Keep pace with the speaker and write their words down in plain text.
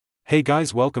Hey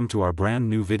guys, welcome to our brand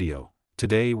new video.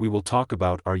 Today we will talk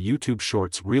about, are YouTube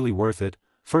Shorts really worth it?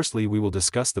 Firstly, we will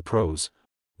discuss the pros.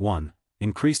 1.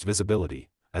 Increased visibility.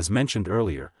 As mentioned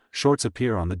earlier, Shorts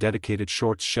appear on the dedicated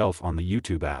Shorts shelf on the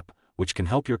YouTube app, which can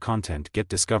help your content get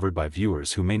discovered by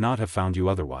viewers who may not have found you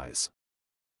otherwise.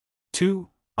 2.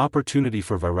 Opportunity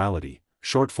for virality.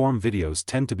 Short-form videos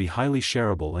tend to be highly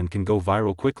shareable and can go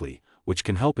viral quickly, which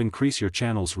can help increase your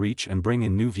channel's reach and bring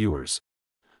in new viewers.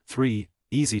 3.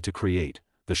 Easy to create.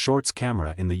 The Shorts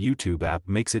camera in the YouTube app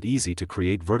makes it easy to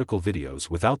create vertical videos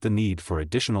without the need for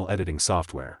additional editing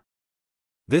software.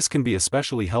 This can be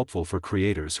especially helpful for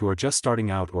creators who are just starting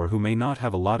out or who may not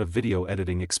have a lot of video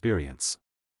editing experience.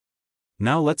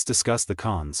 Now let's discuss the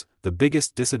cons. The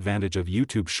biggest disadvantage of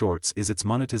YouTube Shorts is its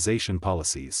monetization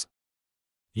policies.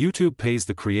 YouTube pays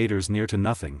the creators near to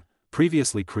nothing.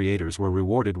 Previously, creators were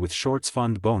rewarded with Shorts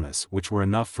Fund bonus, which were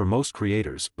enough for most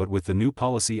creators, but with the new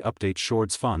policy update,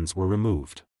 Shorts funds were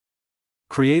removed.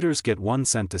 Creators get 1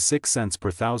 cent to 6 cents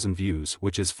per thousand views,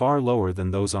 which is far lower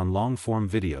than those on long-form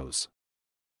videos.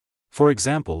 For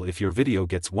example, if your video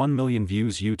gets 1 million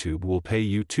views, YouTube will pay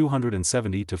you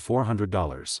 $270 to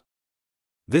 $400.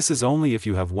 This is only if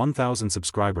you have 1,000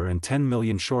 subscribers and 10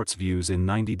 million Shorts views in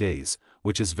 90 days,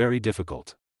 which is very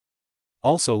difficult.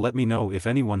 Also, let me know if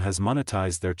anyone has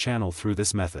monetized their channel through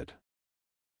this method.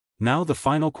 Now the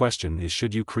final question is,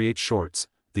 should you create Shorts?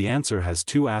 The answer has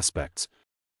two aspects.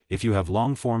 If you have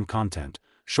long-form content,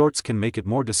 Shorts can make it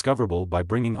more discoverable by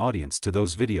bringing audience to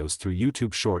those videos through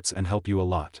YouTube Shorts and help you a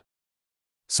lot.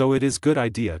 So it is good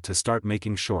idea to start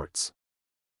making Shorts.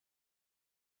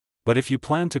 But if you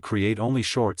plan to create only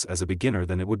Shorts as a beginner,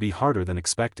 then it would be harder than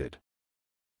expected.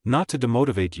 Not to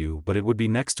demotivate you, but it would be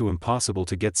next to impossible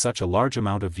to get such a large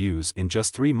amount of views in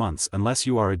just 3 months unless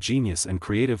you are a genius and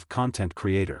creative content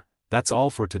creator. That's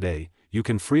all for today. You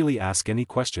can freely ask any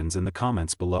questions in the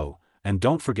comments below, and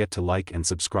don't forget to like and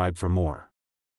subscribe for more.